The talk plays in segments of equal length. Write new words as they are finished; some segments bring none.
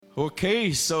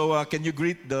Okay, so can you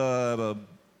greet the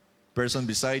person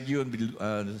beside you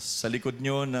sa likod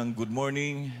nyo ng good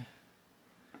morning?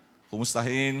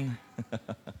 Kumustahin?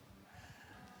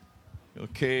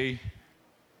 Okay.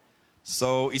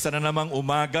 So, isa na namang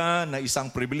umaga na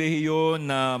isang pribilehiyo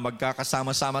na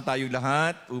magkakasama-sama tayo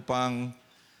lahat upang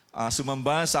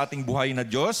sumamba sa ating buhay na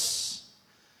Diyos.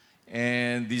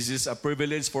 And this is a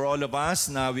privilege for all of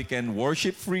us na we can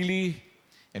worship freely.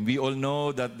 And we all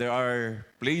know that there are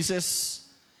places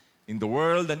in the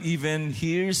world and even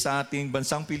here sa ating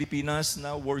bansang Pilipinas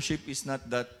na worship is not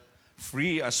that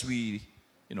free as we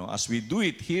do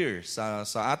it here sa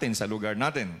atin, sa lugar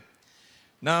natin.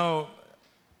 Now,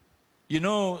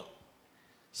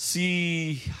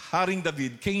 si Haring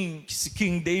David,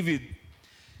 King David,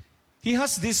 he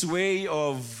has this way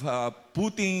of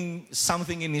putting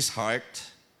something in his heart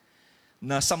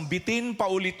na sambitin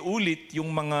paulit-ulit yung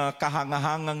mga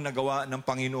kahangahangang nagawa ng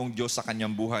Panginoong Diyos sa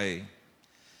kanyang buhay.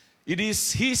 It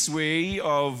is his way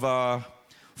of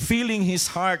filling his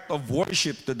heart of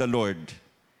worship to the Lord.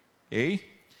 Okay?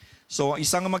 So,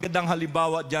 isang magandang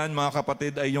halimbawa dyan, mga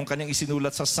kapatid, ay yung kanyang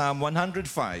isinulat sa Psalm 105.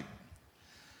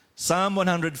 Psalm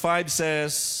 105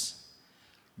 says,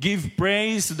 "Give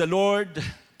praise to the Lord,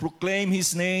 proclaim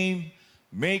His name,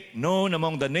 make known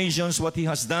among the nations what He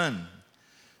has done.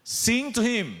 Sing to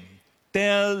Him,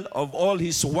 tell of all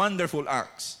His wonderful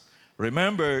acts.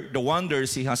 Remember the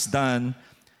wonders He has done,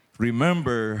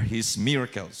 remember His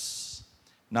miracles."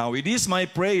 Now, it is my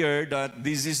prayer that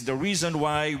this is the reason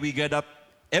why we get up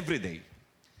every day.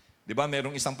 Di ba,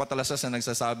 merong isang patalasas na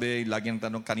nagsasabi, laging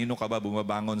tanong, kanino ka ba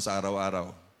bumabangon sa araw-araw?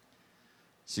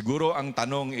 Siguro ang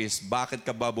tanong is, bakit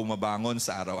ka ba bumabangon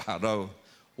sa araw-araw?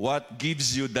 What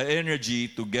gives you the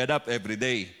energy to get up every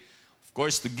day? Of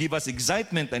course, to give us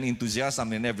excitement and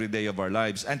enthusiasm in every day of our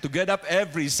lives. And to get up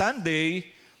every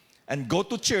Sunday and go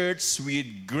to church with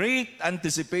great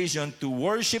anticipation to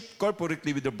worship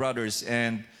corporately with the brothers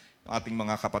and ating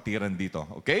mga kapatiran dito.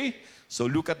 Okay? So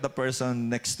look at the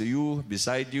person next to you,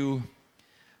 beside you.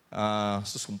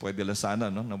 Kung pwede lang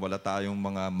sana, no? Nawala tayong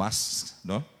mga masks,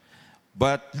 no?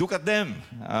 But look at them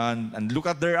and look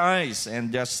at their eyes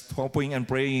and just hoping and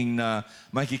praying na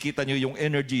makikita nyo yung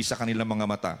energy sa kanilang mga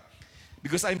mata.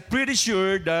 Because I'm pretty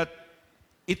sure that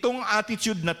itong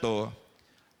attitude na to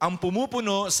ang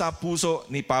pumupuno sa puso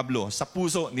ni Pablo, sa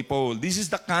puso ni Paul. This is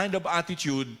the kind of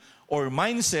attitude or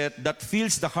mindset that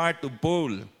fills the heart of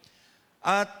Paul.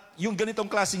 At yung ganitong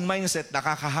klaseng mindset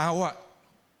nakakahawa.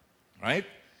 Right?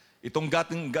 Itong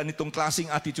ganitong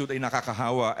klaseng attitude ay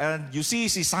nakakahawa. And you see,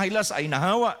 si Silas ay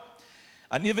nahawa.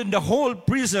 And even the whole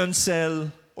prison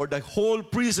cell or the whole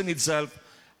prison itself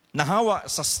nahawa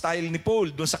sa style ni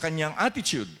Paul doon sa kanyang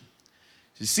attitude.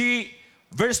 You see,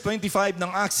 verse 25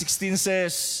 ng Acts 16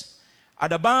 says,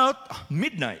 "At about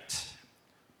midnight,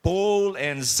 Paul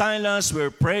and Silas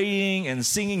were praying and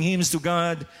singing hymns to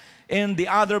God, and the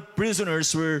other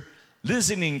prisoners were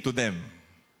listening to them."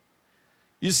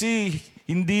 You see,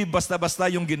 hindi basta-basta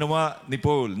yung ginawa ni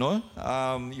Paul, no?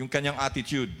 Yung kanyang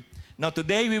attitude. Now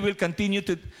today we will continue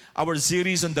to our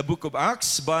series on the book of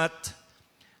Acts, but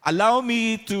allow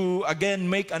me to again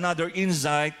make another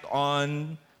insight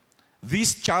on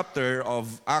this chapter of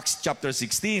Acts chapter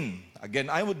 16. Again,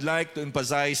 I would like to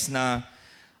emphasize na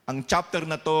ang chapter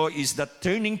na to is the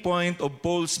turning point of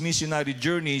Paul's missionary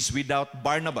journeys without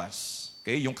Barnabas.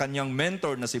 Okay, yung kanyang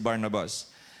mentor na si Barnabas.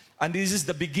 And this is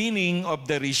the beginning of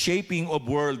the reshaping of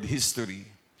world history.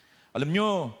 Alam nyo,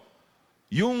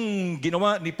 yung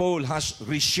ginawa ni Paul has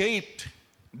reshaped.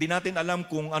 Hindi natin alam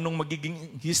kung anong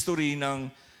magiging history ng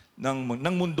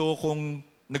mundo kung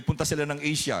nagpunta sila ng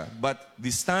Asia. But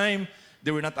this time, they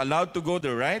were not allowed to go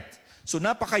there, right? So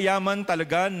napakayaman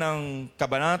talaga ng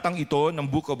kabanatang ito ng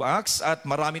Book of Acts at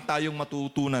marami tayong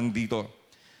matutunan dito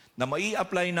na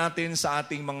mai-apply natin sa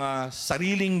ating mga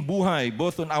sariling buhay,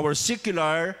 both on our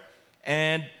secular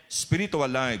and spiritual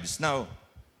lives. Now,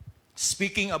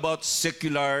 speaking about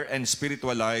secular and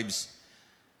spiritual lives,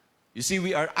 you see,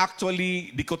 we are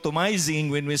actually dichotomizing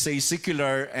when we say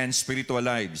secular and spiritual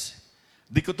lives.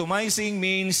 Dichotomizing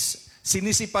means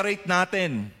sinisiparate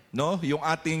natin, no, yung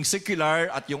ating secular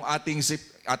at yung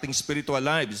ating spiritual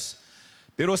lives.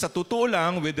 Pero sa totoo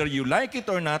lang, whether you like it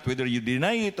or not, whether you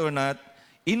deny it or not,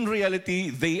 in reality,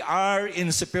 they are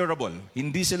inseparable.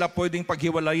 Hindi sila pwedeng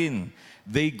paghiwalayin.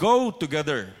 They go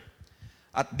together.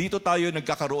 At dito tayo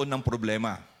nagkakaroon ng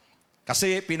problema.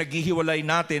 Kasi pinaghihiwalay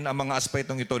natin ang mga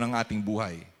aspetong ito ng ating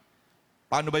buhay.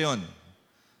 Paano ba yon?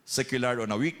 Secular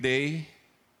on a weekday,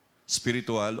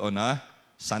 spiritual on a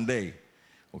Sunday.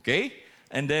 Okay?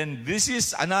 And then this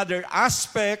is another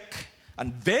aspect, a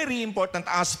very important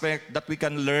aspect that we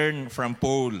can learn from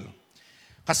Paul.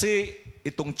 Kasi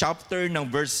itong chapter ng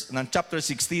chapter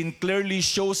 16 clearly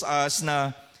shows us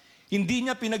na hindi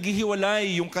niya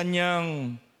pinaghihiwalay yung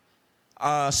kanyang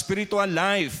spiritual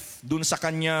life dun sa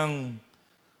kanyang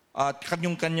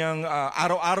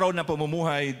araw-araw na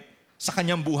pamumuhay sa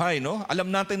kanyang buhay, no? Alam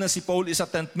natin na si Paul is a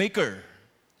tent maker.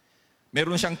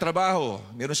 Meron siyang trabaho,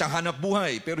 meron siyang hanap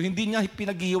buhay, pero hindi niya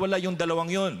pinaghihiwalay yung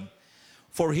dalawang yon.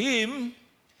 For him,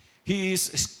 he is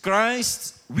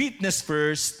Christ's witness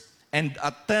first and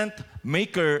a tent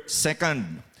maker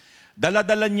second.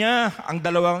 Dala-dala niya ang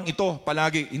dalawang ito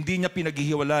palagi, hindi niya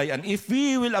pinaghihiwalay. And if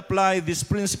we will apply this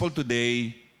principle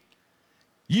today,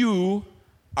 you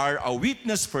are a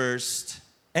witness first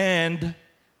and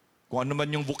kung ano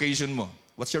man yung vocation mo.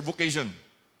 What's your vocation?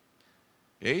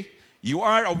 Okay? You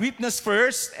are a witness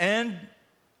first and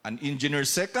an engineer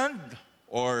second,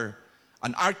 or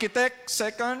an architect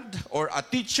second, or a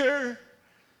teacher.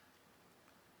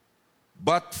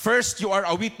 But first, you are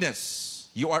a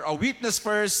witness. You are a witness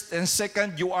first, and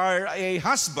second, you are a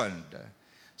husband.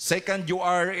 Second, you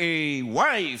are a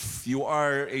wife. You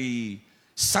are a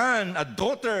son, a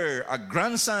daughter, a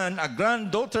grandson, a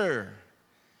granddaughter.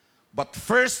 But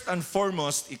first and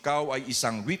foremost, ikaw ay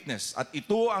isang witness. At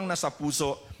ito ang nasa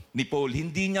puso ni Paul.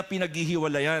 Hindi niya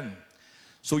pinaghihiwalayan.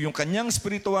 So yung kanyang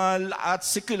spiritual at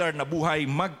secular na buhay,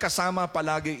 magkasama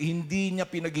palagi, hindi niya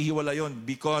pinaghihiwalayon.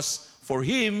 Because for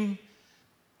him,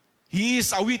 he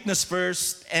is a witness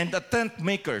first and a tent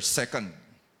maker second.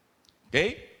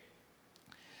 Okay?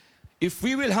 If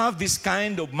we will have this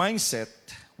kind of mindset,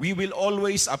 we will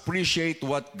always appreciate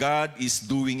what God is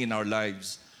doing in our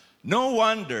lives. No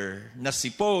wonder na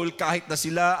si Paul, kahit na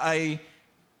sila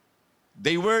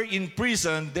they were in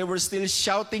prison, they were still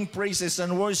shouting praises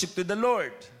and worship to the Lord.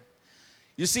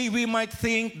 You see, we might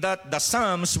think that the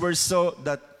Psalms were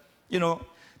that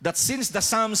since the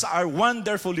Psalms are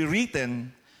wonderfully written,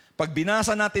 pag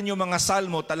binasa natin yung mga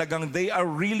salmo, talagang they are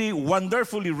really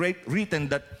wonderfully written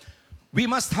that we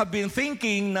must have been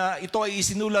thinking na ito ay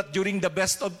isinulat during the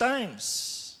best of times.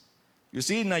 You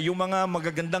see, na yung mga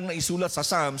magagandang na isulat sa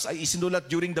Psalms ay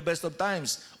isinulat during the best of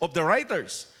times of the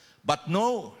writers. But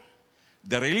no,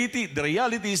 the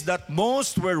reality is that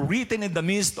most were written in the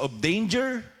midst of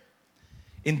danger,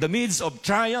 in the midst of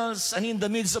trials, and in the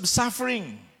midst of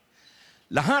suffering.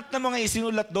 Lahat ng mga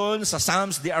isinulat doon sa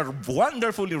Psalms, they are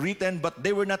wonderfully written, but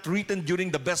they were not written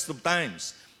during the best of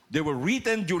times. They were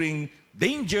written during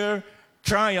danger,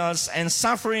 trials, and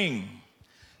suffering.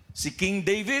 Si King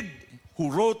David, who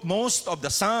wrote most of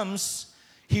the Psalms,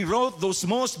 he wrote those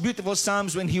most beautiful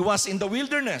Psalms when he was in the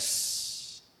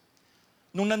wilderness.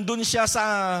 Nung nandun siya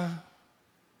sa,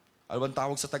 ano bang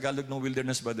tawag sa Tagalog ng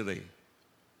wilderness, Brother Ray?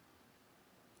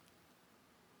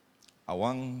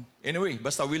 Anyway,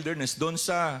 basta wilderness, doon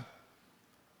sa,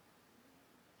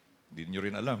 hindi nyo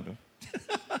rin alam, no?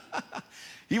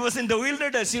 He was in the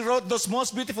wilderness. He wrote those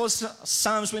most beautiful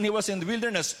Psalms when he was in the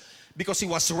wilderness because he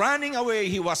was running away,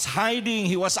 he was hiding,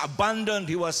 he was abandoned,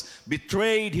 he was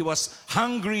betrayed, he was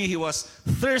hungry, he was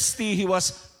thirsty, he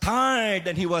was tired,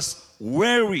 and he was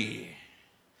weary.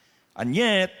 And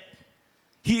yet,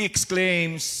 he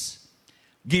exclaims,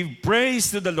 "Give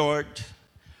praise to the Lord,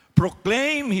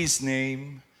 proclaim His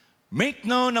name, make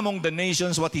known among the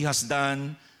nations what He has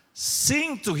done,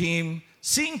 sing to Him,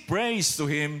 sing praise to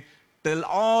Him, tell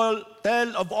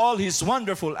of all His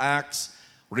wonderful acts,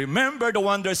 remember the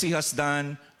wonders He has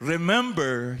done,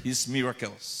 remember His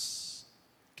miracles."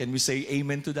 Can we say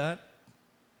amen to that?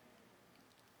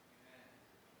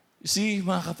 You see,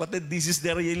 mga kapatid, this is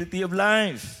the reality of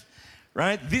life.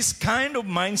 Right? This kind of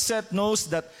mindset knows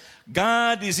that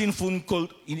God is in full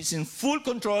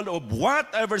control of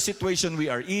whatever situation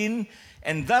we are in,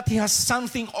 and that He has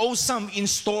something awesome in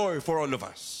store for all of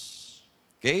us.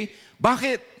 Okay?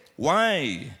 Bakit?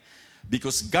 Why?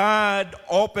 Because God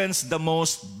opens the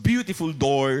most beautiful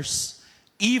doors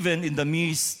even in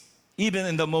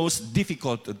the most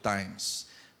difficult of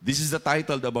times. This is the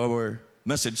title of our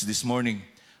message this morning.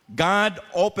 God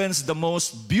opens the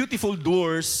most beautiful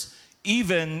doors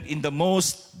even in the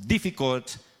most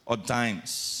difficult of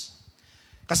times.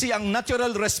 Kasi ang natural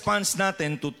response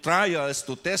natin to trials,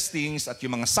 to testings, at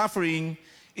yung mga suffering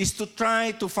is to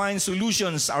try to find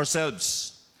solutions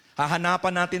ourselves.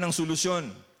 Hahanapan natin ng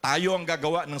solusyon. Tayo ang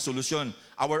gagawa ng solusyon.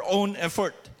 Our own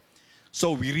effort.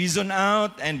 So we reason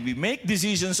out and we make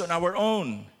decisions on our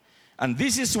own. And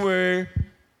this is where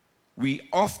we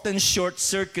often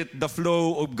short-circuit the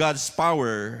flow of God's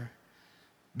power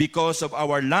because of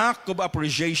our lack of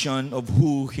appreciation of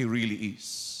who He really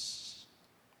is.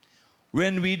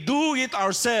 When we do it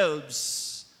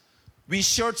ourselves, we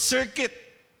short-circuit.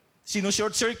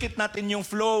 Sino-short-circuit natin yung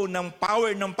flow ng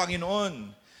power ng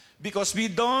Panginoon. because we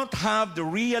don't have the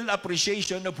real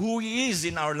appreciation of who He is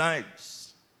in our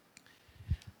lives.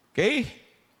 Okay?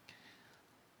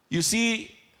 You see,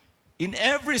 in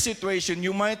every situation,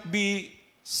 you might be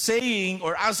saying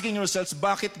or asking yourselves,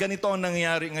 bakit ganito ang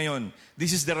nangyayari ngayon?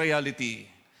 This is the reality.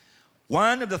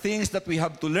 One of the things that we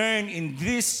have to learn in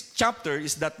this chapter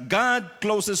is that God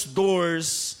closes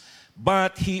doors,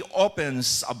 but He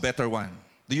opens a better one.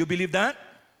 Do you believe that?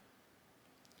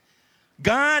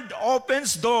 God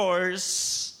opens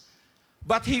doors,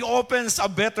 but He opens a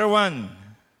better one.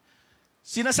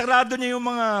 Sinasarado niya yung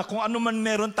mga kung ano man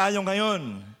meron tayo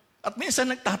ngayon. At minsan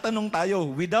nagtatanong tayo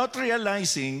without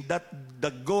realizing that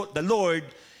the Lord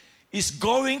is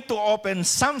going to open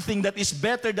something that is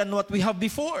better than what we have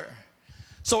before.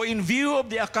 So in view of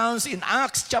the accounts in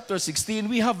Acts chapter 16,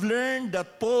 we have learned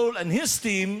that Paul and his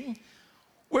team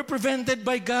were prevented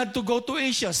by God to go to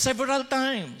Asia several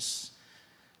times,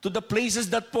 to the places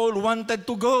that Paul wanted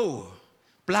to go.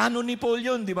 Plano ni Paul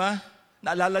yun, di ba?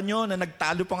 Naalala nyo na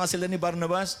nagtalo pa nga sila ni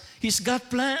Barnabas? He's got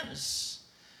plans.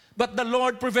 But the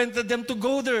Lord prevented them to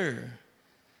go there.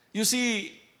 You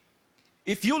see,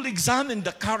 if you'll examine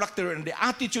the character and the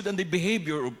attitude and the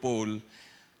behavior of Paul,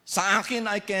 sa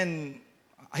akin, I can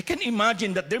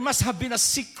imagine that there must have been a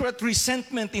secret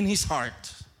resentment in his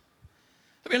heart.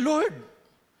 Sabi, Lord,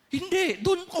 hindi,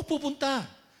 doon ako pupunta.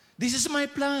 This is my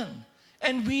plan.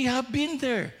 And we have been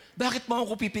there. Bakit mo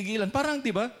ako pipigilan? Parang,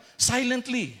 di ba,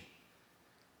 silently.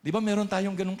 Di ba meron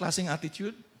tayong ganung klaseng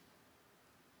attitude?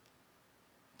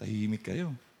 Tahimik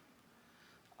kayo.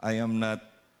 I'm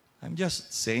just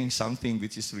saying something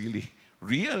which is really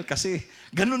real kasi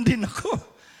ganun din ako.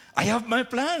 I have my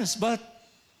plans, but,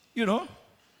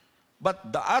 but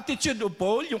the attitude of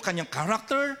Paul, yung kanyang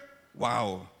character,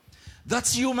 wow.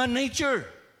 That's human nature.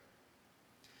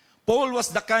 Paul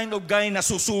was the kind of guy na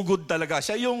susugod talaga.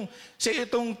 Siya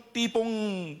itong tipong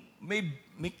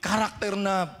may character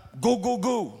na go, go,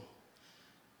 go.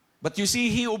 But you see,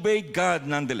 he obeyed God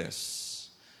nonetheless.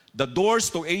 The doors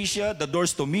to Asia, the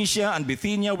doors to Mysia and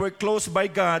Bithynia were closed by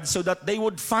God so that they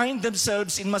would find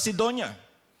themselves in Macedonia.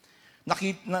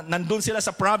 Nandun sila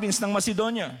sa province ng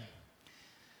Macedonia.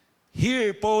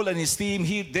 Here, Paul and his team,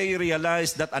 they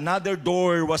realized that another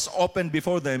door was opened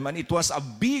before them, and it was a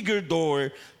bigger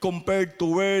door compared to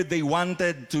where they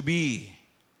wanted to be.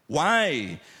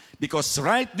 Why? Because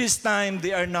right this time,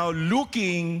 they are now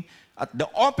looking at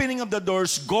the opening of the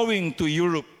doors going to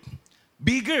Europe.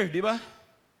 Bigger, di ba?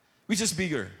 Which is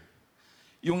bigger?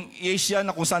 Yung Asia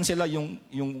na kung saan sila,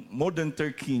 yung modern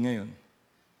Turkey ngayon,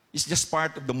 is just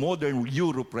part of the modern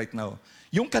Europe right now.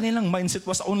 Yung kanilang mindset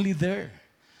was only there.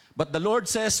 But the Lord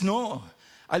says, no,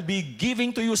 I'll be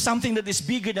giving to you something that is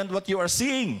bigger than what you are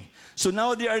seeing. So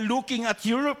now they are looking at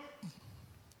Europe.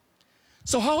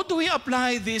 So how do we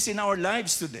apply this in our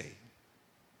lives today?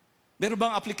 Meron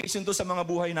bang application to sa mga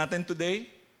buhay natin today?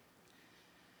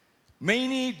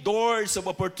 Many doors of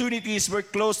opportunities were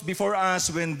closed before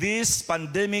us when this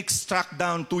pandemic struck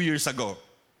down 2 years ago.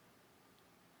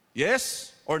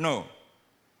 Yes or no?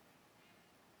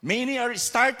 Many are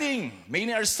starting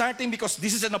because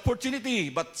this is an opportunity.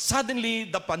 But suddenly,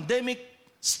 the pandemic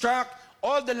struck,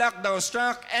 all the lockdown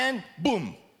struck, and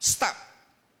boom, stop.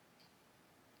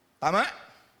 Tama?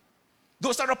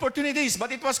 Those are opportunities,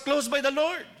 but it was closed by the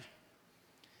Lord.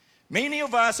 Many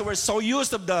of us were so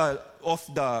used of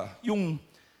yung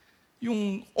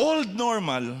old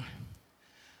normal,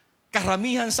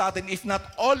 karamihan sa atin, if not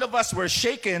all of us were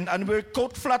shaken and we're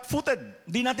caught flat-footed.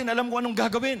 Di natin alam kung anong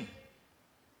gagawin.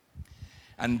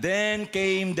 And then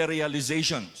came the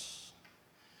realizations.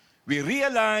 We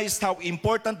realized how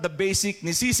important the basic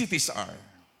necessities are,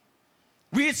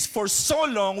 which for so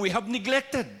long we have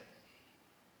neglected.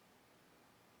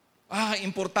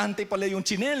 Importante pala yung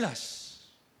tsinelas.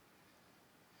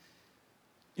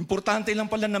 Importante lang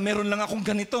pala na meron lang akong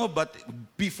ganito. But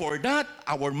before that,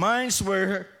 our minds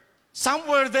were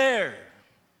somewhere there.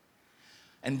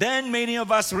 And then many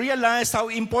of us realized how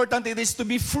important it is to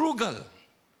be frugal.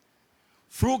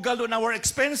 Frugal on our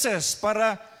expenses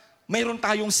para mayroon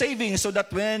tayong savings so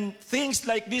that when things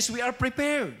like this, we are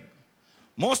prepared.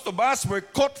 Most of us were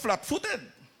caught flat-footed.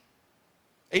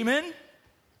 Amen?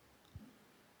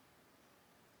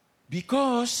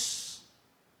 Because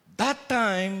that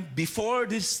time, before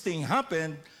this thing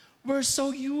happened, we're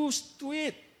so used to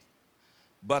it.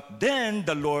 But then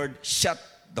the Lord shut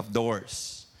the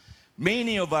doors.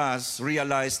 Many of us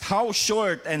realized how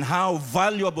short and how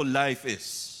valuable life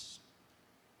is.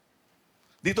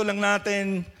 Dito lang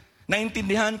natin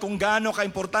naintindihan kung gaano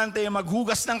kaimportante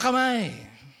maghugas ng kamay.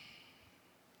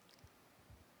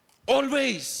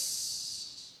 Always.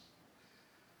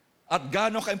 At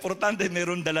gaano ka-importante,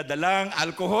 meron daladalang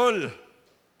alcohol.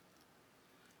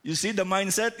 You see, the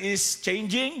mindset is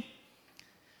changing.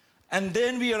 And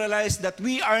then we realize that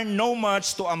we are no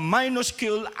match to a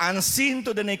minuscule, unseen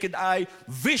to the naked eye,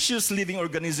 vicious living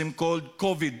organism called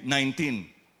COVID-19.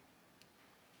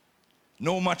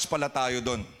 No match pala tayo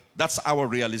doon. That's our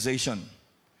realization.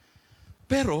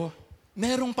 Pero,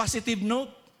 merong positive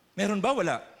note. Meron ba?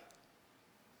 Wala.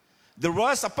 There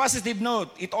was a positive note.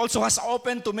 It also has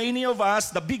opened to many of us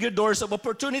the bigger doors of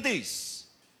opportunities.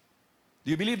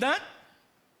 Do you believe that?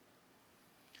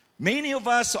 Many of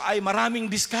us ay maraming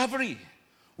discovery.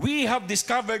 We have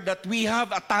discovered that we have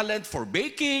a talent for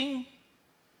baking.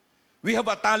 We have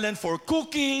a talent for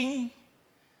cooking.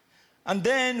 And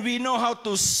then we know how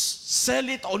to sell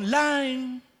it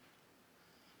online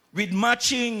with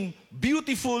matching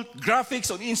beautiful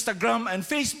graphics on Instagram and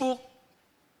Facebook.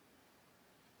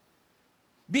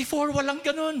 Before, walang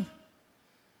ganun.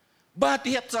 But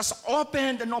it has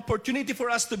opened an opportunity for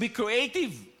us to be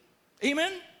creative.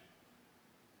 Amen?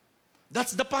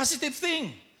 That's the positive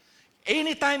thing.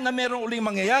 Anytime na meron uling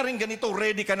mangyayaring ganito,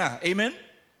 ready ka na. Amen?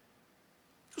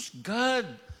 Because God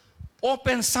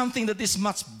opened something that is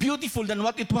much beautiful than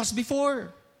what it was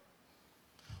before.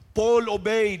 Paul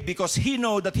obeyed because he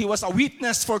knew that he was a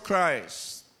witness for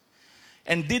Christ.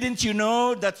 And didn't you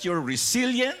know that your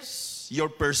resilience, your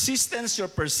persistence, your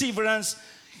perseverance,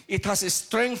 it has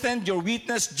strengthened your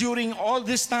witness during all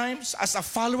these times as a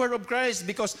follower of Christ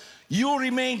because you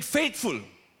remained faithful.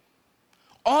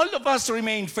 All of us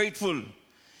remain faithful,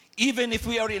 even if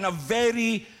we are in a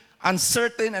very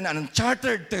uncertain and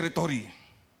uncharted territory.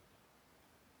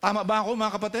 Tama ba ako,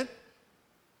 mga kapatid?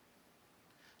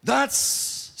 That's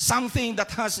something that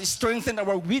has strengthened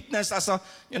our witness as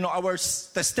our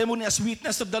testimony as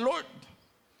witness of the Lord.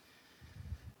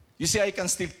 You see, I can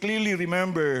still clearly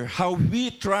remember how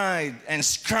we tried and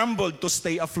scrambled to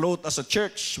stay afloat as a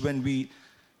church when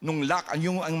ang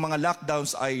mga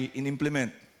lockdowns ay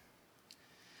in-implement.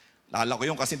 Lala ko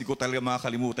yun kasi hindi ko talaga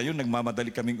makakalimutan yun.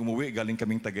 Nagmamadali kaming umuwi, galing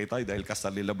kaming Tagaytay dahil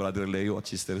kasal nila Brother Leo at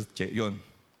Sister Che yun.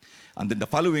 And then the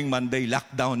following Monday,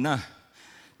 lockdown na.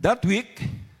 That week,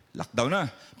 lockdown na.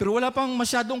 Pero wala pang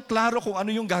masyadong klaro kung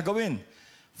ano yung gagawin.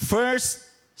 First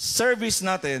service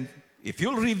natin, if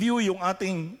you'll review yung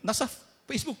ating, nasa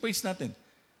Facebook page natin,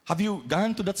 have you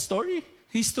gone to that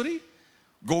history?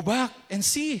 Go back and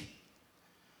see.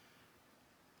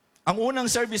 Ang unang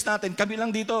service natin, kami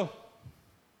lang dito.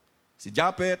 Si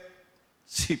Japet,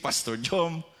 si Pastor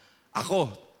Jom, ako.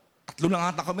 3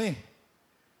 lang ata kami.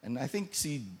 And I think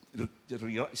si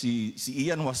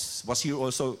Ian was here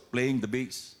also playing the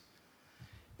bass.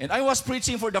 And I was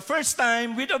preaching for the first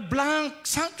time with a blank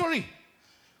sanctuary,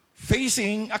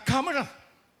 facing a camera.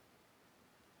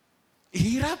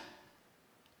 Hirap.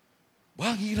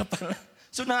 Wah, hirap pala.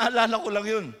 So naalala ko lang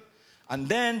yun. And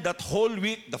then that whole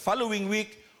week, the following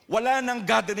week, wala nang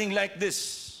gathering like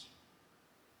this.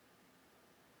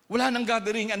 Wala nang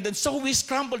gathering. And then so we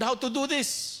scrambled how to do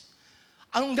this.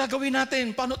 Anong gagawin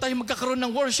natin? Paano tayo magkakaroon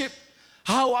ng worship?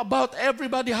 How about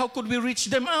everybody? How could we reach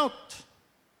them out?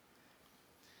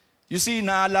 You see,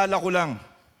 naalala ko lang.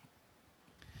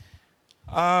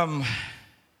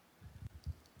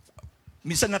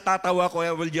 Minsan natatawa ko,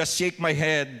 I will just shake my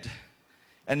head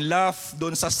and laugh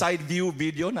doon sa side view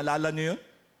video. Naalala niyo yun?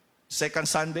 Second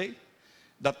Sunday.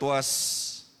 That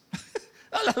was,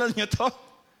 naalala niyo to?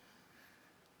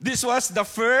 This was the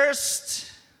first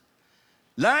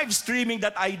live streaming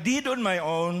that I did on my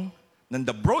own, and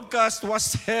the broadcast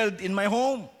was held in my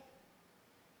home.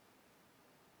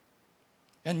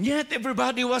 And yet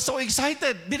everybody was so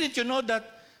excited. Didn't you know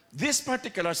that this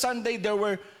particular Sunday, there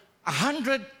were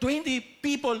 120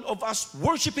 people of us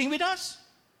worshiping with us?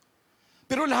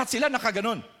 Pero lahat sila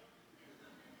nakaganon.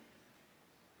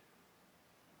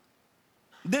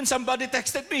 Then somebody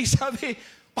texted me, sabi,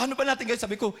 paano ba natin guys?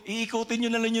 Sabi ko, iikutin nyo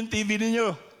na lang yung TV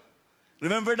ninyo.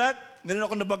 Remember that? Meron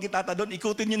ako nabanggit ata doon,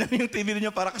 ikutin nyo na lang yung TV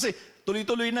ninyo para kasi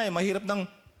tuloy-tuloy na mahirap nang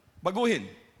baguhin.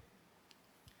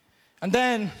 And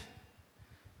then,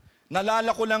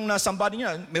 naalala ko lang na somebody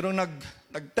niya, merong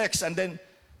nag-text and then,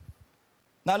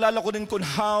 naalala ko din kung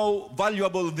how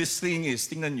valuable this thing is.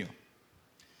 Tingnan nyo.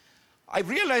 I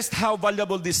realized how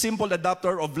valuable this simple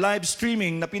adapter of live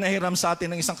streaming na pinahiram sa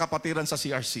atin ng isang kapatiran sa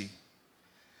CRC.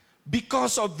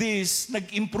 Because of this,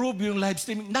 nag-improve yung live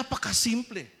streaming.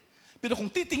 Napakasimple. Pero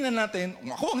kung titingnan natin, kung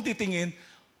ako ang titingin,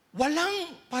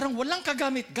 parang walang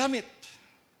kagamit-gamit.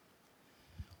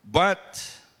 But,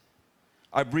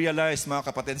 I've realized, mga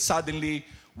kapatid, suddenly,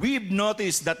 we've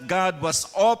noticed that God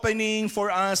was opening for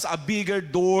us a bigger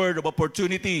door of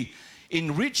opportunity.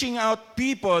 in reaching out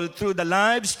people through the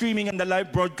live streaming and the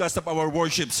live broadcast of our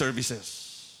worship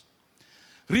services.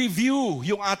 Review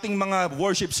yung ating mga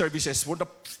worship services for the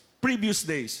previous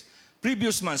days,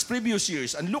 previous months, previous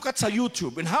years, and look at sa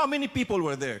YouTube and how many people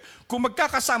were there. Kung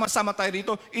magkakasama-sama tayo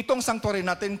dito, itong sanctuary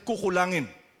natin kukulangin.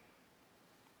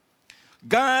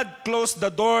 God closed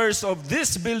the doors of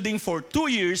this building for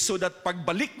 2 years so that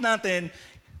pagbalik natin,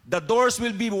 the doors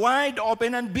will be wide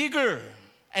open and bigger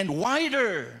and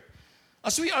wider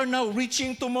as we are now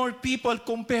reaching to more people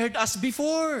compared as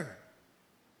before.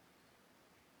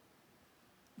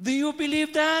 Do you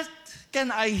believe that? Can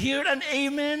I hear an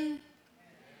amen?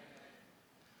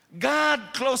 God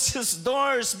closes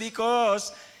doors because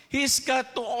He's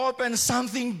got to open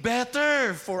something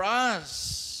better for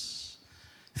us.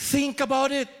 Think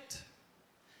about it.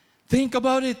 Think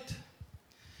about it.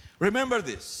 Remember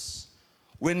this.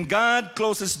 When God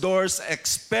closes doors,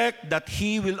 expect that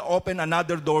He will open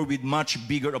another door with much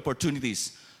bigger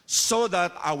opportunities so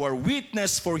that our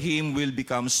witness for Him will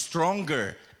become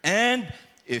stronger and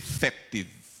effective.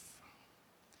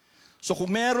 So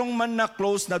kung merong man na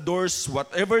close na doors,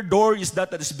 whatever door is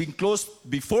that is being closed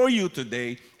before you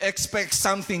today, expect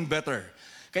something better.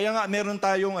 Kaya nga meron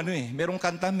tayong merong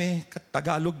kanta, may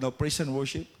Tagalog na praise and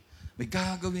worship. May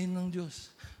gagawin ng Diyos.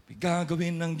 May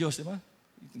gagawin ng Diyos, di ba?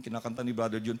 Kinakanta ni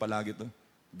Brother June palagi to.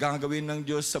 Gagawin ng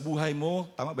Diyos sa buhay mo.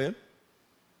 Tama ba yun?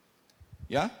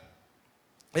 Yeah?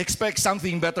 Expect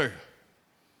something better.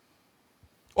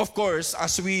 Of course,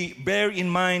 as we bear in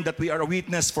mind that we are a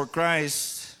witness for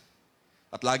Christ,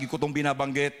 at lagi ko itong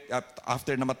binabanggit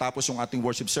after na matapos yung ating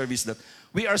worship service, that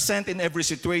we are sent in every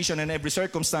situation and every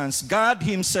circumstance. God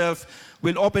Himself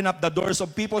will open up the doors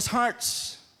of people's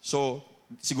hearts. So,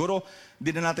 siguro,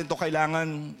 hindi na natin to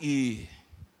kailangan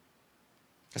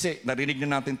kasi narinig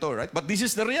na natin to, right? But this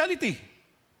is the reality.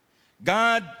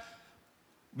 God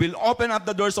will open up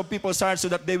the doors of people's hearts so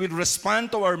that they will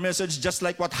respond to our message just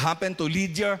like what happened to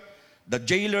Lydia, the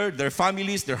jailer, their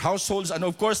families, their households, and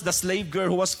of course, the slave girl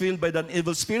who was filled by an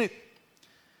evil spirit.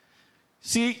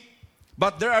 See,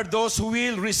 but there are those who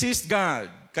will resist God.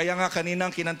 Kaya nga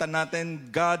kaninang kinanta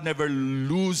natin, God never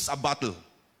lose a battle.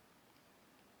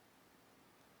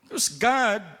 Because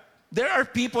God, there are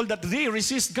people that they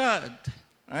resist God.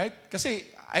 Right? Kasi,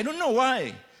 I don't know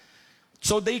why.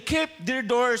 So they kept their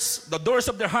doors, the doors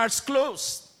of their hearts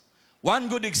closed. One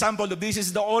good example of this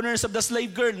is the owners of the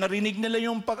slave girl. Narinig nila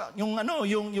yung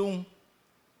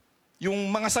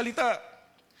mga salita.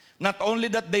 Not only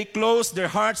that they closed their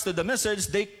hearts to the message,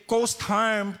 they caused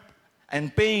harm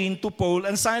and pain to Paul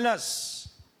and Silas.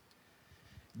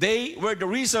 They were the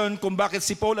reason kung bakit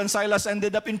si Paul and Silas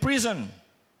ended up in prison.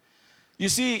 You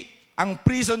see, ang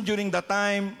prison during that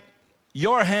time,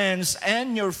 your hands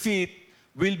and your feet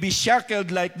will be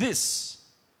shackled like this.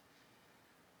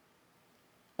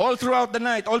 All throughout the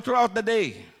night, all throughout the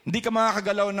day. Hindi ka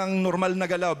makakagalaw ng normal na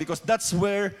galaw because that's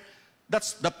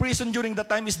the prison during that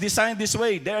time is designed this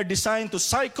way. They are designed to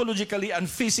psychologically and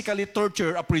physically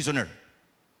torture a prisoner.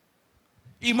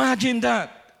 Imagine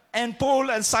that. And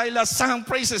Paul and Silas sang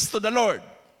praises to the Lord.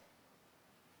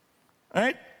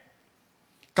 Right?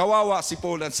 Kawawa si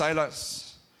Paul and Silas.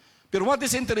 Pero what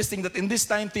is interesting that in this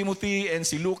time, Timothy and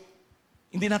si Luke,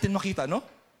 hindi natin makita, no?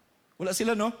 Wala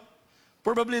sila, no?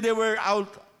 Probably they were out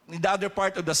in the other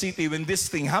part of the city when this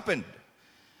thing happened.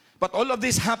 But all of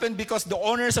this happened because the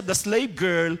owners of the slave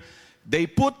girl, they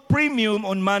put premium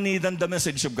on money than the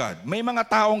message of God. May mga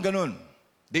taong ganun.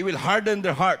 They will harden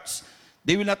their hearts.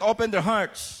 They will not open their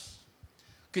hearts.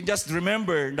 You can just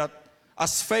remember that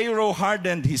as Pharaoh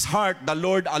hardened his heart, the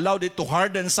Lord allowed it to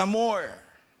harden some more.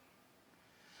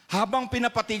 Habang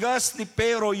pinapatigas ni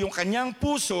Pharaoh yung kanyang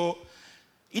puso,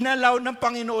 inalaw ng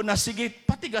Panginoon na, sige,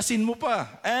 patigasin mo pa.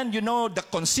 And you know, the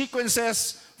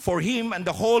consequences for him and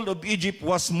the whole of Egypt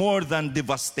was more than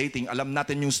devastating. Alam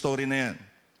natin yung story na yan.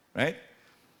 Right?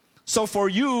 So for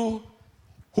you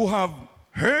who have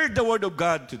heard the Word of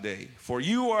God today, for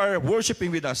you are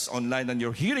worshiping with us online and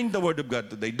you're hearing the Word of God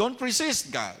today, don't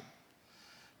resist God.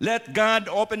 Let God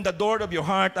open the door of your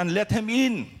heart and let Him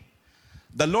in.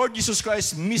 The Lord Jesus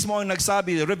Christ mismo ang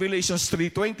nagsabi, Revelations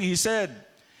 3:20, He said,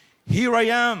 "Here I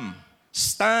am,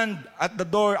 stand at the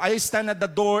door. I stand at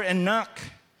the door and knock.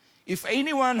 If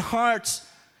anyone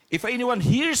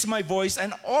hears my voice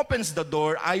and opens the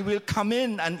door, I will come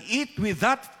in and eat with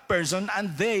that person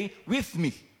and they with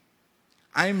me."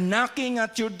 I'm knocking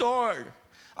at your door.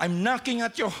 I'm knocking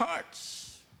at your hearts.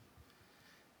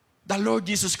 The Lord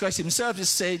Jesus Christ Himself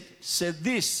said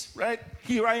this, right?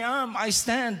 Here I am, I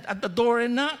stand at the door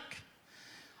and knock.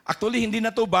 Actually, hindi na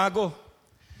to bago.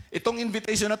 Itong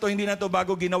invitation na to, hindi na to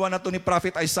bago, ginawa na to ni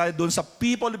Prophet Isaiah doon sa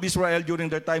people of Israel during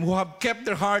their time who have kept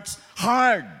their hearts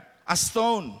hard as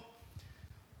stone.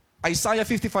 Isaiah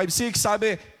 55:6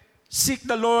 sabi, seek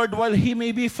the Lord while He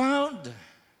may be found.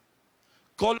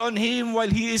 Call on Him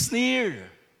while He is near.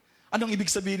 Anong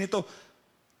ibig sabihin nito?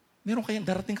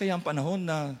 Darating kaya ang panahon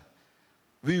na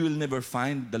we will never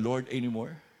find the Lord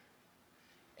anymore?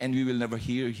 And we will never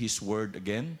hear His word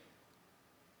again?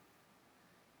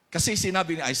 Kasi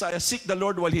sinabi ni Isaiah, seek the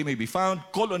Lord while He may be found,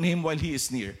 call on Him while He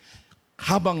is near.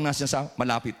 Habang nasa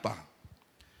malapit pa.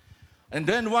 And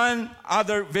then one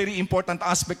other very important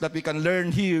aspect that we can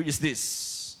learn here is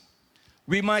this.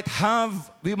 We might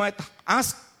have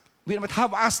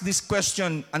asked this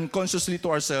question unconsciously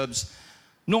to ourselves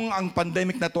nung ang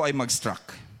pandemic na to ay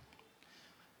mag-struck.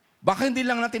 Baka hindi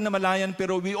lang natin namalayan,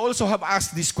 pero we also have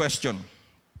asked this question.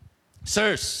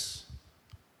 Sirs,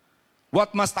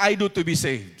 what must I do to be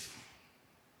saved?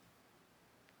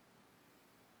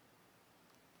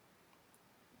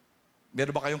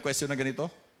 Meron ba kayong question na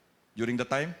ganito? During the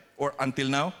time? Or until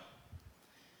now?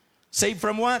 Saved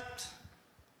from what?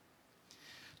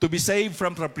 To be saved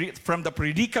from the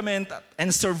predicament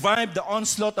and survive the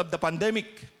onslaught of the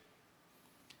pandemic.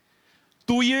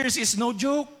 2 years is no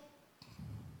joke.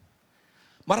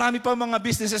 Marami pa mga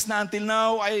businesses na until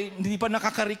now ay hindi pa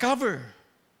nakaka-recover.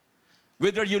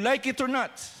 Whether you like it or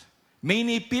not,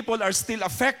 many people are still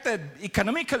affected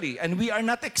economically and we are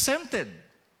not exempted.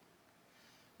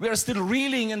 We are still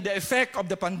reeling in the effect of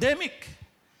the pandemic.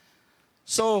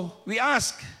 So we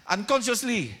ask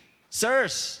unconsciously,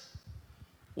 sirs,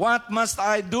 what must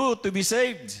I do to be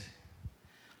saved?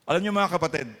 Alam niyo mga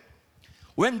kapatid,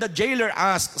 when the jailer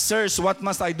asked, sirs, what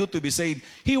must I do to be saved?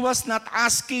 He was not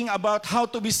asking about how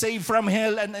to be saved from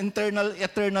hell and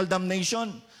eternal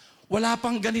damnation. Wala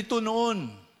pang ganito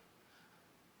noon.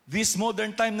 This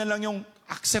modern time na lang yung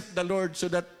accept the Lord so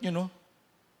that,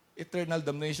 eternal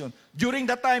damnation. During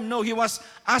that time, no, he was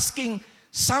asking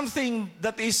something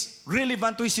that is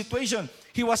relevant to his situation.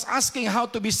 He was asking how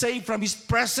to be saved from his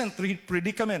present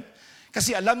predicament.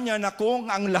 Kasi alam niya na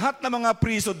kung ang lahat ng mga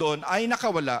priso doon ay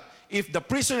nakawala, if the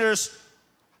prisoners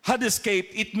had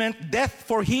escaped, it meant death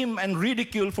for him and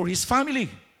ridicule for his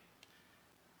family.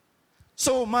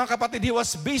 So, mga kapatid, he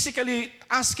was basically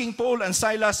asking Paul and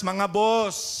Silas, mga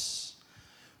boss,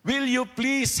 will you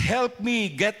please help me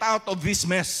get out of this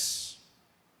mess?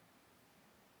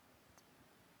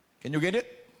 Can you get it?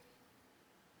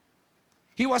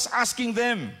 He was asking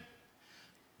them.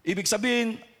 Ibig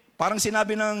sabihin, parang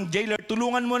sinabi ng jailer,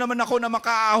 tulungan mo naman ako na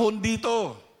makaahon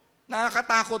dito.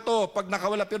 Nakakatakot to pag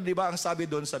nakawala. Pero di ba ang sabi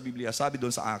doon sa Biblia, sabi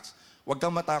doon sa Acts, huwag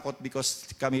kang matakot because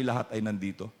kami lahat ay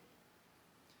nandito.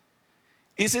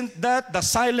 Isn't that the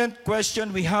silent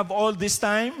question we have all this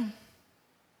time?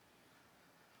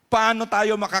 Paano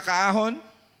tayo makakaahon?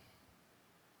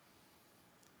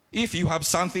 If you have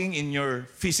something in your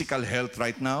physical health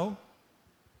right now,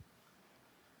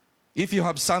 if you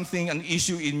have something, an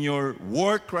issue in your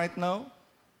work right now,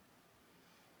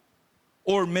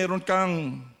 or meron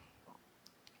kang,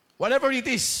 whatever it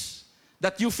is,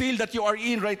 that you feel that you are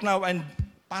in right now and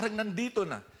parang nandito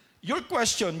na. Your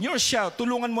question, your shout,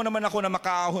 tulungan mo naman ako na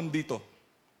makaahon dito.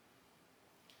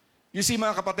 You see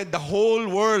mga kapatid, the whole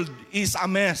world is a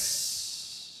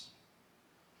mess.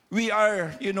 We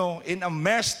are, in a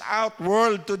messed out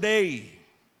world today.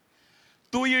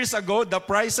 2 years ago, the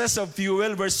prices of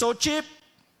fuel were so cheap.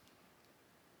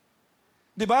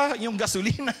 Diba? Yung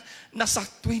gasolina, nasa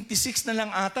 26 na lang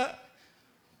ata.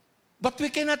 But we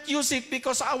cannot use it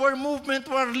because our movement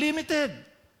were limited.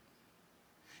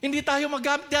 Hindi tayo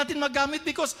magamit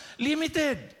because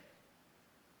limited.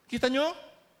 Kita nyo?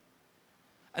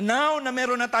 And now na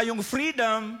meron na tayong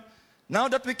freedom,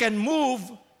 now that we can move,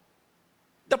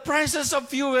 the prices of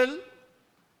fuel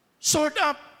soared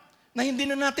up na hindi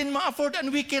na natin ma-afford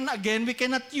and we cannot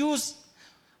use.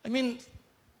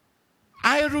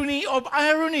 Irony of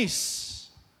ironies.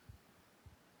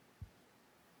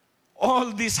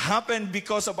 All this happened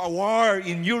because of a war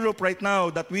in Europe right now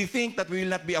that we think that we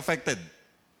will not be affected.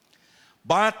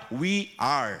 But we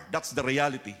are. That's the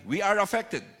reality. We are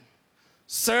affected.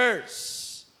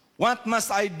 Sirs, what must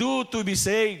I do to be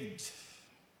saved?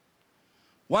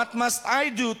 What must I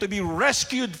do to be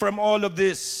rescued from all of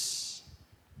this?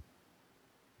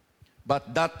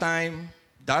 But that time,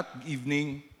 that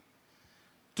evening,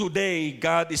 today,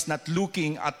 God is not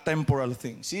looking at temporal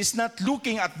things. He is not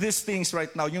looking at these things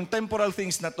right now, yung temporal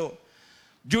things na to.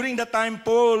 During that time,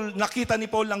 nakita ni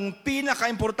Paul ang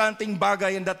pinaka-importanting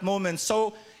bagay in that moment.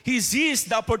 So, he seized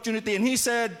the opportunity and he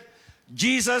said,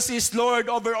 Jesus is Lord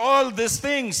over all these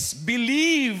things.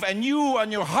 Believe and you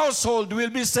and your household will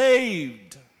be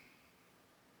saved.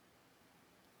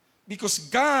 Because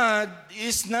God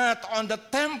is not on the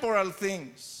temporal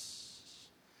things.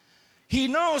 He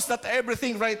knows that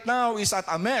everything right now is at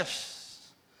a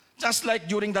mess. Just like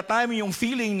during the time yung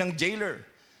feeling ng jailer.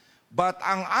 But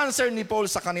ang answer ni Paul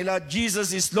sa kanila,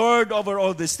 Jesus is Lord over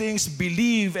all these things.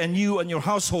 Believe and you and your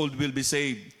household will be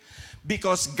saved.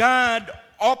 Because God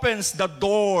opens the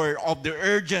door of the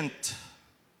urgent.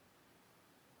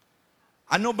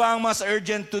 Ano ba ang mas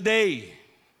urgent today?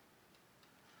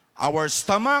 Our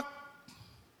stomach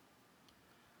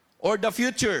or the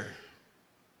future?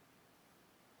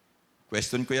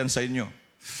 Question ko yan sa inyo.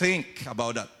 Think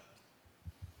about that.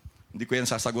 Hindi ko yan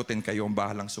sasagutin, kayo ang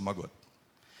bahalang sumagot.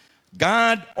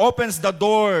 God opens the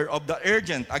door of the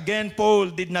urgent. Again,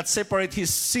 Paul did not separate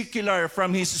his secular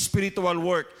from his spiritual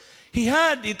work. He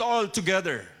had it all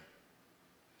together.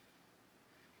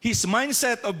 His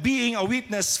mindset of being a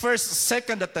witness, first,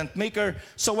 second, the tent maker.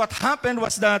 So what happened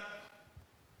was that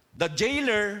the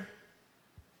jailer,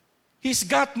 he's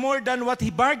got more than what he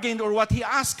bargained or what he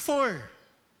asked for.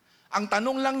 Ang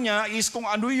tanong lang niya is kung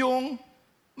ano yung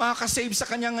makakasave sa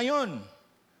kanya ngayon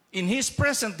in his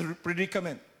present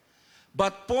predicament.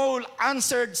 But Paul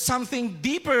answered something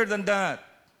deeper than that.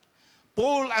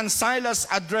 Paul and Silas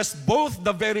addressed both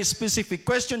the very specific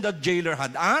question that jailer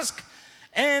had asked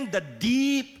and the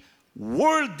deep,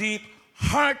 world deep,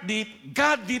 heart deep,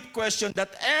 God deep question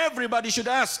that everybody should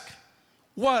ask.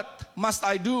 What must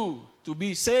I do to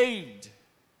be saved?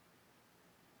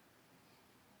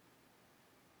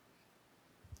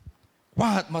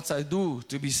 What must I do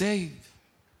to be saved?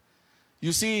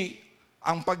 You see,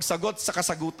 ang pagsagot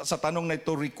sa tanong na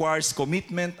ito requires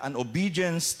commitment and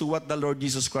obedience to what the Lord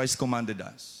Jesus Christ commanded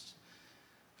us.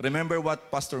 Remember what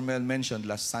Pastor Mel mentioned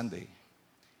last Sunday.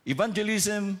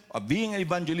 Evangelism, being an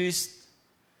evangelist,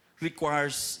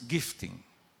 requires gifting.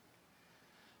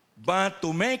 But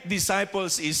to make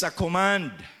disciples is a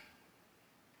command.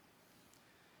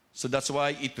 So that's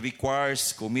why it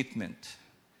requires commitment.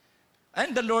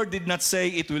 And the Lord did not say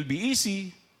it will be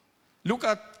easy. Look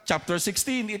at chapter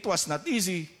 16, it was not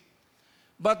easy.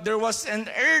 But there was an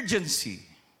urgency.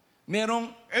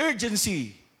 Merong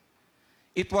urgency.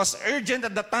 It was urgent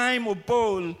at the time of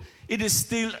Paul. It is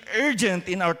still urgent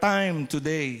in our time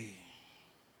today.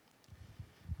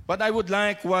 But I would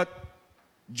like what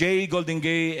J.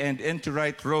 Goldingay and N.T.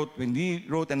 Wright wrote when he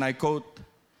wrote, and I quote,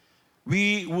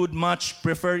 "We would much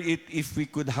prefer it if we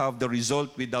could have the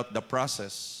result without the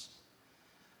process,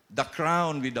 the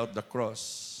crown without the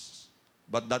cross.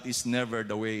 But that is never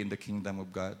the way in the kingdom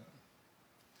of God."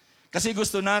 Kasi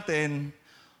gusto natin,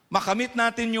 makamit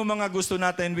natin yung mga gusto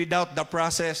natin without the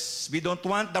process. We don't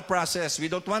want the process.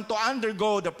 We don't want to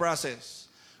undergo the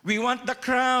process. We want the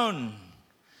crown.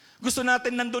 Gusto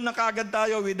natin nandun na kaagad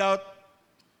tayo without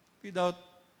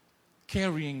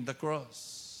carrying the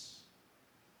cross.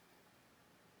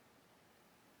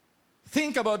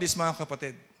 Think about this, mga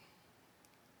kapatid.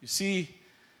 You see,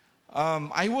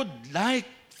 I would like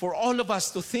for all of us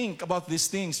to think about these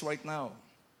things right now.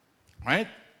 Right?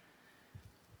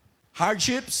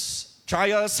 Hardships,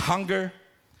 trials, hunger,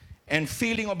 and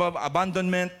feeling of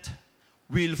abandonment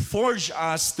will forge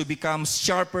us to become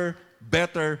sharper,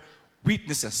 better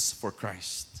witnesses for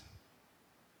Christ.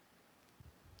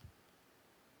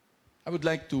 I would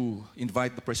like to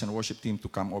invite the praise and worship team to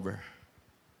come over.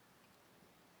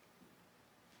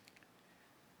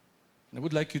 I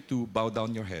would like you to bow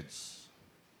down your heads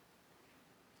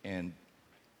and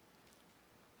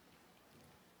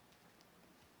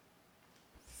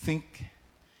think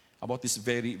about this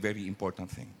very, very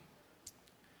important thing.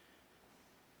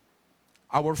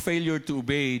 Our failure to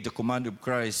obey the command of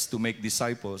Christ to make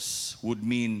disciples would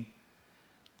mean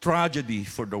tragedy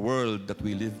for the world that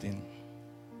we lived in.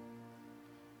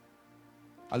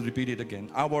 I'll repeat it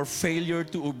again. Our failure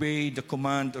to obey the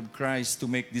command of Christ to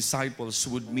make disciples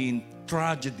would mean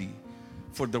tragedy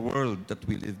for the world that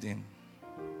we lived in.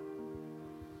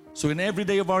 So in every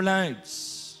day of our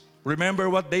lives, remember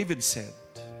what David said.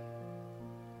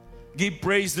 Give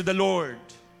praise to the Lord.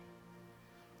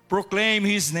 Proclaim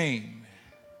His name.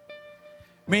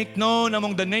 Make known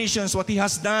among the nations what He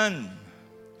has done.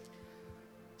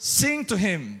 Sing to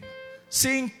Him.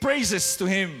 Sing praises to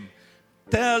Him.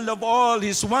 Tell of all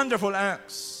His wonderful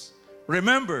acts.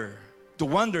 Remember the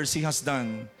wonders He has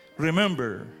done.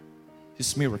 Remember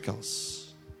His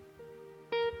miracles.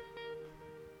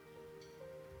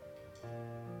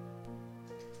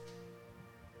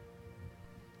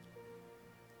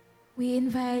 We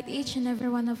invite each and every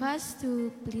one of us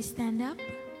to please stand up.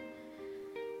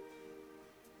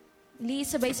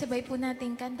 Sabay-sabay po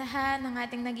nating kantahan ang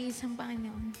ating nag-iisang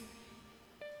Panginoon.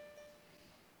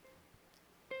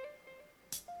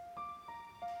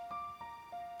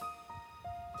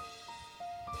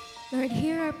 Lord,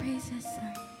 hear our praises,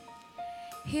 Lord.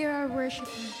 Hear our worship,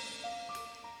 Lord.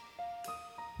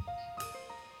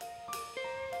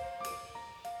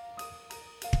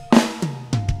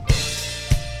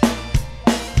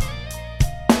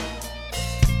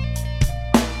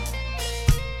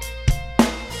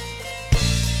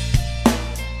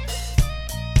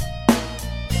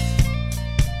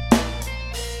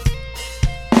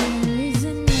 There is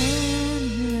an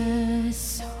endless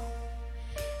song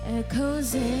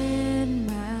echoes in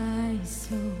my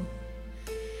soul.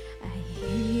 I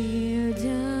hear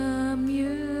the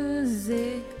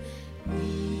music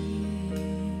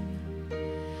ring,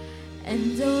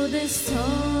 and though the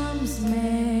storms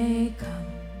may come,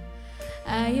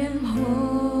 I am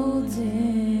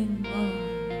holding on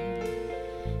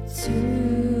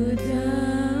to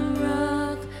the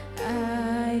rock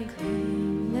I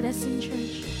cling. Let us sing,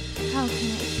 church. How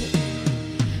can I keep?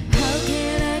 How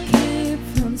can I keep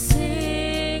from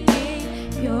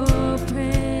singing your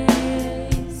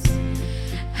praise?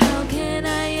 How can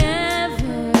I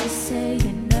ever say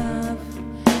enough?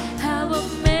 How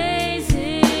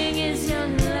amazing is your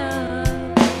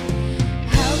love?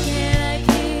 How can I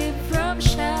keep from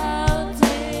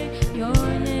shouting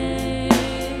your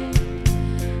name?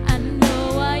 I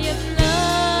know I am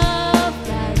loved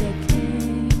by the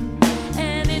King,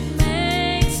 and it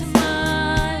makes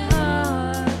my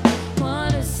heart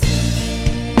wanna sing.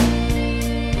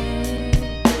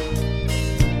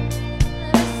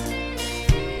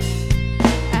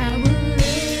 I will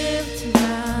lift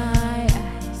my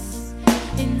eyes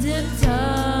in the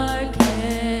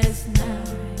darkest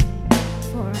night,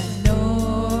 for I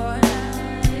know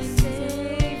my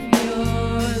Savior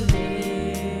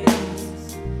lives.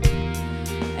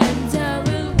 And I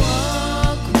will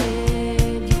walk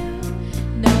with you,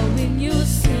 knowing you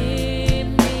see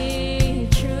me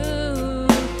through,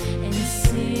 and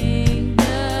sing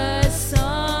the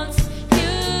songs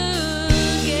you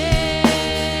give.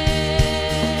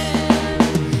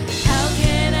 How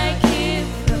can I keep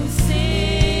from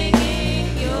singing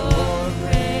your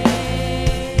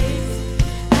praise?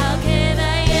 How can I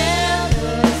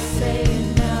ever say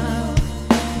enough?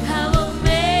 How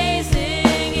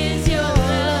amazing is your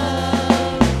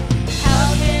love?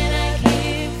 How can I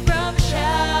keep from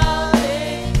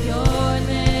shouting your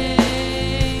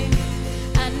name?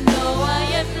 I know I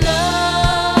am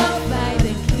loved by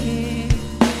the King,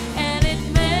 and it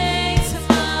makes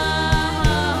my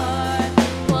heart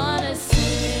wanna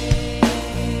sing.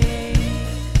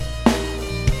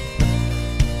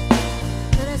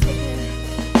 Let us declare.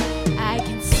 I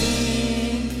can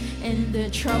sing in the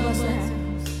troubles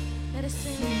times. Let us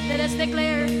sing. Let us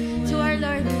declare to our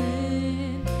Lord.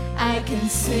 I can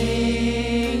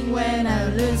sing when I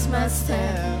lose my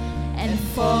step and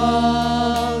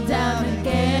fall down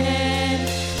again.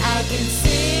 I can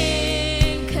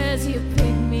sing 'cause you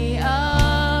pick me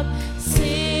up.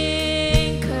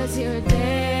 Sing 'cause you're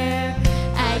there.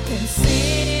 I can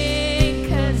sing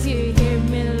 'cause you hear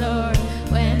me, Lord,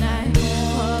 when I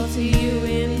call to you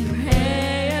in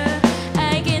prayer.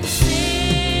 I can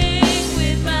sing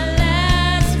with my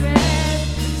last breath.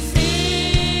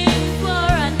 Sing, for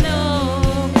I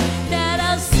know that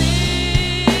I'll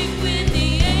sing with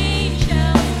the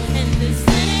angels and the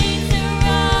saints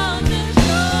around the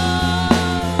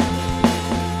throne.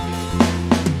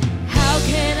 How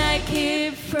can I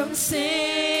keep from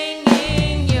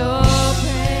singing your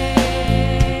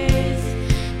praise?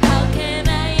 How can I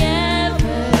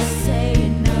ever say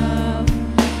enough?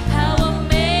 How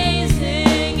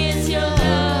amazing is your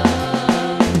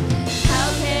love? How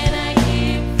can I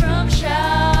keep from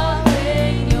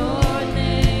shouting your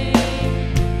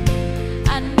name?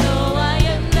 I know I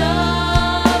am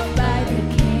loved by the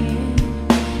King,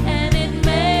 and it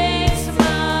makes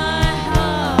my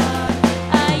heart.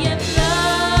 I am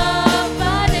loved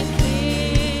by the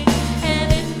King, and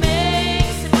it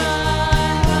makes my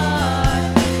heart.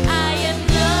 I am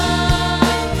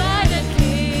loved by the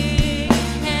King,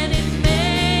 and it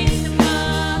makes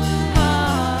my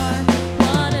heart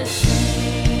wanna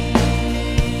sing.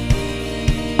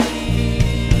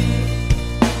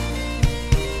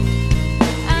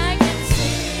 I can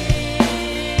sing.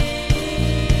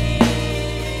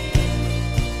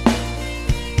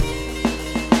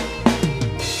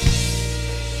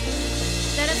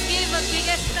 Let us give a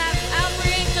biggest clap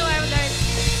offering to our Lord.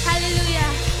 Hallelujah.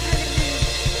 Hallelujah.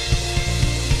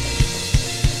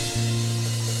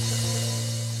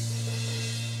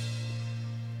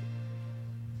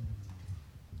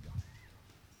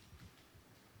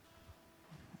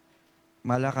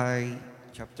 Malachi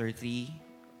chapter 3,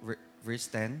 verse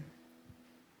 10.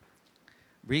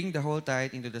 Bring the whole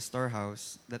tithe into the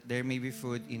storehouse, that there may be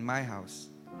food in my house.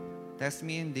 Test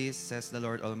me in this, says the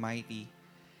Lord Almighty,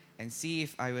 and see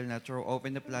if I will not throw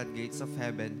open the floodgates of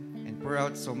heaven and pour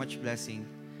out so much blessing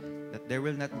that there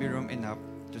will not be room enough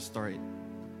to store it.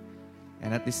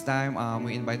 And at this time,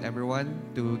 we invite everyone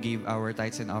to give our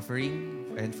tithes and offering.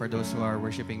 And for those who are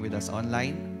worshiping with us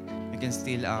online, you can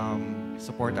still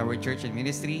support our church and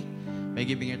ministry by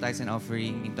giving your tithes and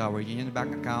offering into our Union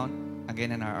Bank account.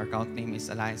 Again, and our account name is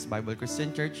Alliance Bible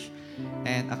Christian Church.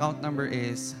 And account number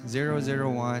is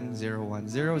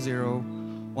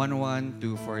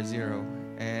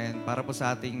 001-0100-11240. And para po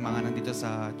sa ating mga nandito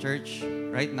sa church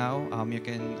right now, you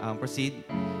can proceed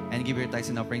and give your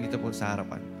tithes and offering dito po sa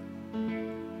harapan.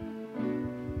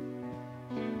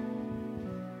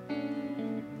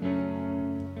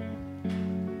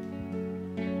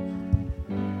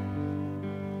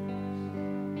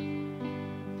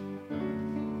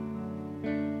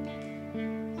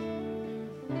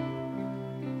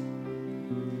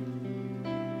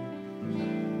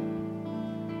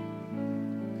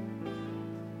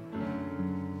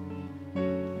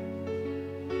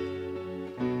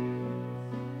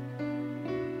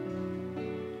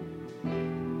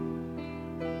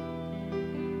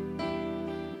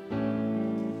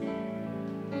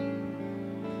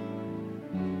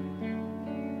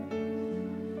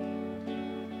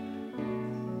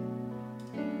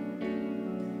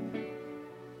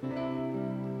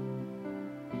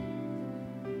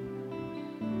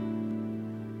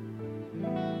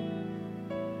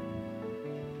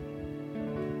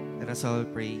 Let us all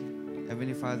pray.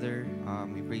 Heavenly Father,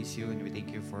 we praise you and we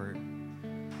thank you for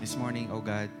this morning, O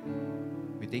God.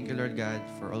 We thank you, Lord God,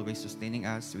 for always sustaining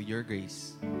us with your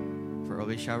grace, for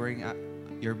always showering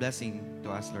your blessing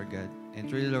to us, Lord God. And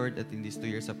truly, Lord, that in these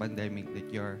 2 years of pandemic, that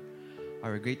you are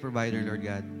our great provider, Lord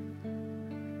God.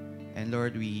 And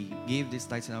Lord, we give this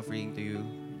tithes and offering to you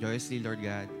joyously, Lord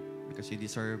God, because you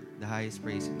deserve the highest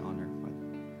praise and honor, Father.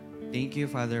 Thank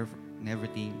you, Father, in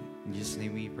everything. In Jesus'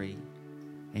 name we pray.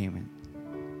 Amen.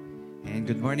 And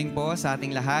good morning po sa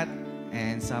ating lahat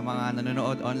and sa mga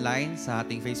nanonood online sa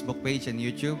ating Facebook page and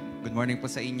YouTube. Good morning po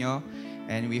sa inyo.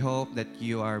 And we hope that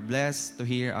you are blessed to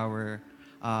hear our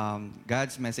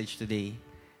God's message today.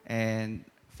 And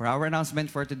for our announcement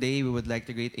for today, we would like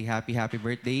to greet a happy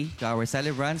birthday to our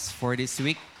celebrants for this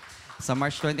week. Sa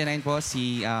March 29 po,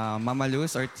 si Mama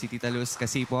Luz or si Tita Luz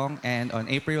Kasipong. And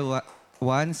on April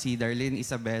 1, si Darlene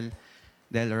Isabel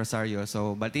Del Rosario.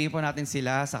 So, batiin po natin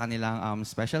sila sa kanilang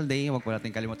special day. Huwag po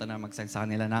natin kalimutan na mag-send sa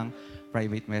kanila ng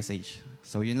private message.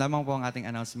 So, yun lamang po ang ating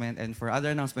announcement. And for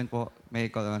other announcement po,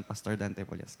 may call on Pastor Dante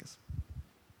Poliascas.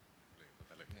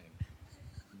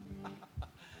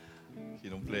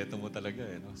 Kinumpleto mo talaga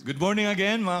eh. No? Good morning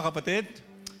again, mga kapatid.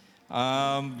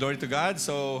 Glory to God.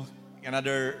 So,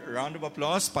 another round of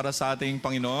applause para sa ating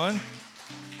Panginoon.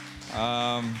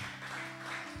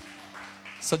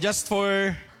 So, just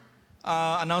for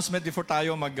announcement before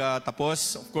tayo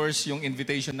magtapos. Of course, yung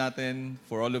invitation natin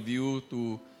for all of you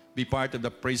to be part of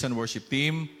the praise and worship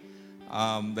team.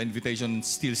 The invitation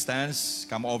still stands.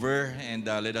 Come over and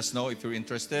let us know if you're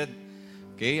interested.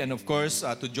 Okay, and of course,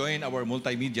 to join our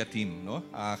multimedia team. No?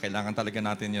 Kailangan talaga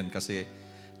natin yun kasi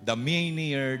the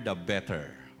manier, the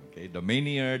better. Okay, the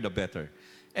manier, the better.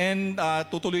 And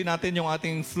tutuloy natin yung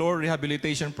ating floor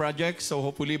rehabilitation project. So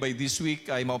hopefully by this week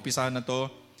ay maumpisahan na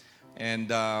to.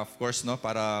 And of course, no,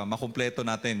 para makumpleto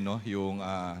natin no, yung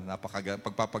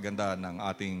pagpapaganda ng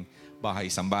ating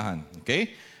bahay-sambahan.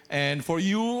 Okay? And for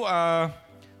you,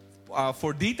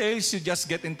 for details, you just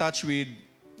get in touch with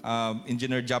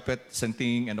Engineer Japet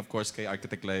Senting and of course kay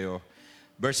Architect Leo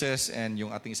Verses and yung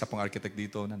ating isa pang architect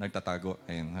dito na nagtatago.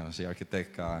 Ayun, si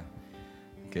Architect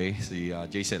si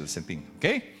Jaisel Senting.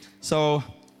 Okay? So,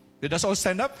 let us all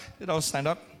stand up. Let us all stand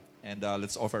up. And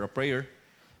let's offer a prayer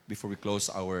before we close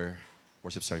our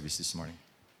worship service this morning.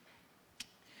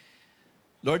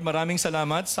 Lord, maraming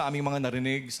salamat sa aming mga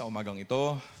narinig sa umagang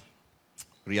ito.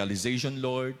 Realization,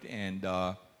 Lord, and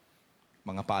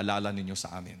mga paalala ninyo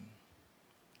sa amin.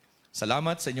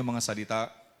 Salamat sa inyong mga salita.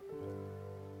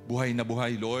 Buhay na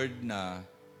buhay, Lord, na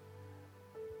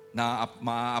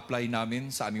ma-apply namin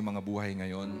sa aming mga buhay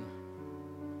ngayon.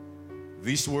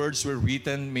 These words were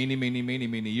written many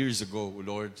years ago,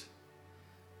 Lord.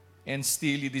 And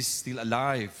still, it is still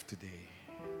alive today.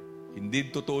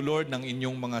 Indeed, totoo, Lord, ng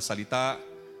inyong mga salita.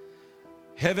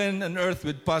 Heaven and earth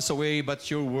would pass away, but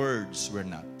your words were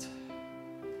not.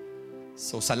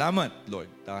 So, salamat, Lord,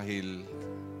 dahil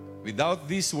without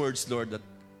these words, Lord, that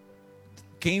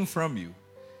came from you,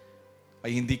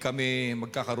 ay hindi kami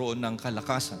magkakaroon ng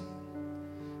kalakasan.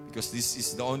 Because this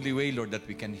is the only way, Lord, that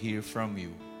we can hear from you.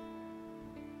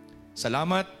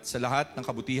 Salamat sa lahat ng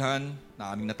kabutihan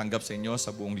na aming natanggap sa inyo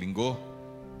sa buong linggo.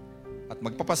 At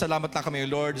magpapasalamat lang kami,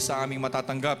 Lord, sa aming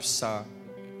matatanggap sa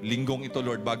linggong ito,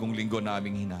 Lord, bagong linggo na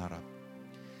aming hinaharap.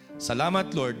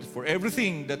 Salamat, Lord, for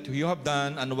everything that you have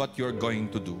done and what you're going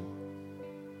to do.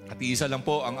 At iisa lang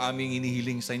po ang aming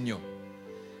inihiling sa inyo,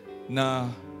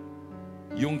 na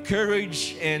yung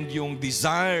courage and yung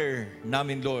desire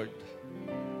namin, Lord,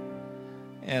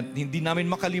 and hindi namin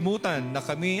makalimutan na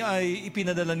kami ay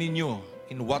ipinadala ninyo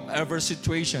in whatever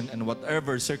situation and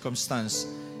whatever circumstance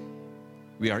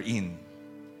we are in.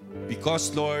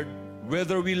 Because, Lord,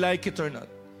 whether we like it or not,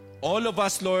 all of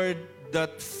us, Lord,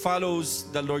 that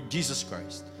follows the Lord Jesus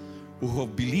Christ, who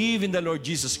have believed in the Lord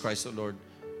Jesus Christ, O Lord,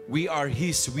 we are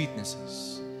His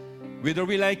witnesses. Whether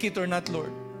we like it or not,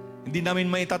 Lord, hindi namin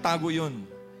maitatago yun.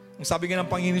 Ang sabi nga ng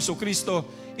Panginoon Jesucristo,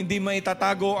 hindi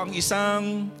maitatago ang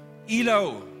isang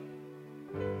ilaw.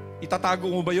 Itatago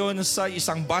mo ba yun sa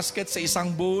isang basket, sa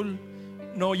isang bowl?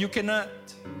 No, you cannot.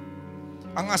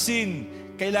 Ang asin,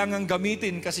 kailangan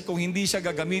gamitin kasi kung hindi siya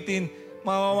gagamitin,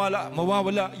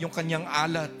 mawawala yung kanyang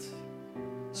alat.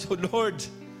 So Lord,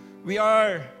 we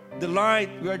are the light,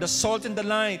 we are the salt and the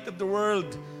light of the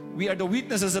world. We are the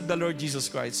witnesses of the Lord Jesus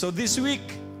Christ. So this week,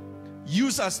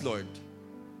 use us, Lord,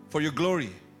 for your glory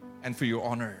and for your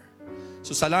honor.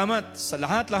 So salamat sa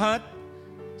lahat-lahat,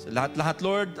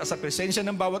 Lord, at sa presensya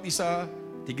ng bawat isa,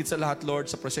 higit sa lahat, Lord,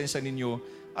 sa presensya ninyo,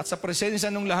 at sa presensya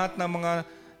ng lahat ng mga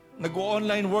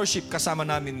nag-online worship kasama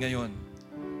namin ngayon.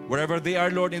 Wherever they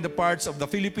are, Lord, in the parts of the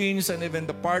Philippines and even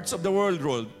the parts of the world,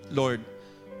 Lord,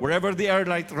 wherever they are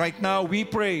right now, we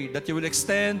pray that you will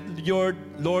extend your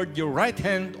right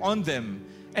hand on them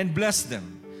and bless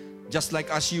them. Just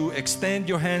like as you extend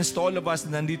your hands to all of us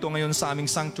na nandito ngayon sa aming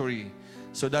sanctuary.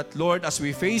 So that, Lord, as we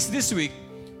face this week,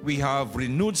 we have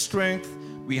renewed strength,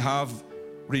 we have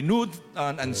renewed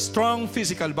and strong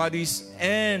physical bodies,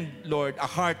 and, Lord, a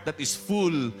heart that is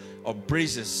full of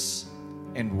praises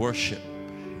and worship.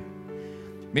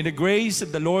 May the grace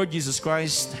of the Lord Jesus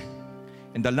Christ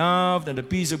and the love and the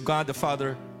peace of God the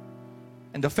Father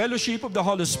and the fellowship of the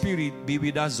Holy Spirit be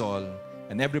with us all.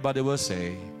 And everybody will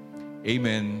say,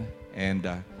 Amen and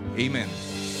Amen.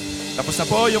 Tapos na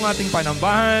po yung ating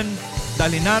panambahan.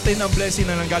 Dalhin natin ang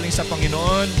blessing na nanggaling sa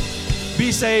Panginoon.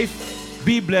 Be safe,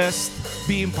 be blessed,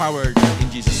 be empowered in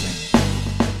Jesus' name.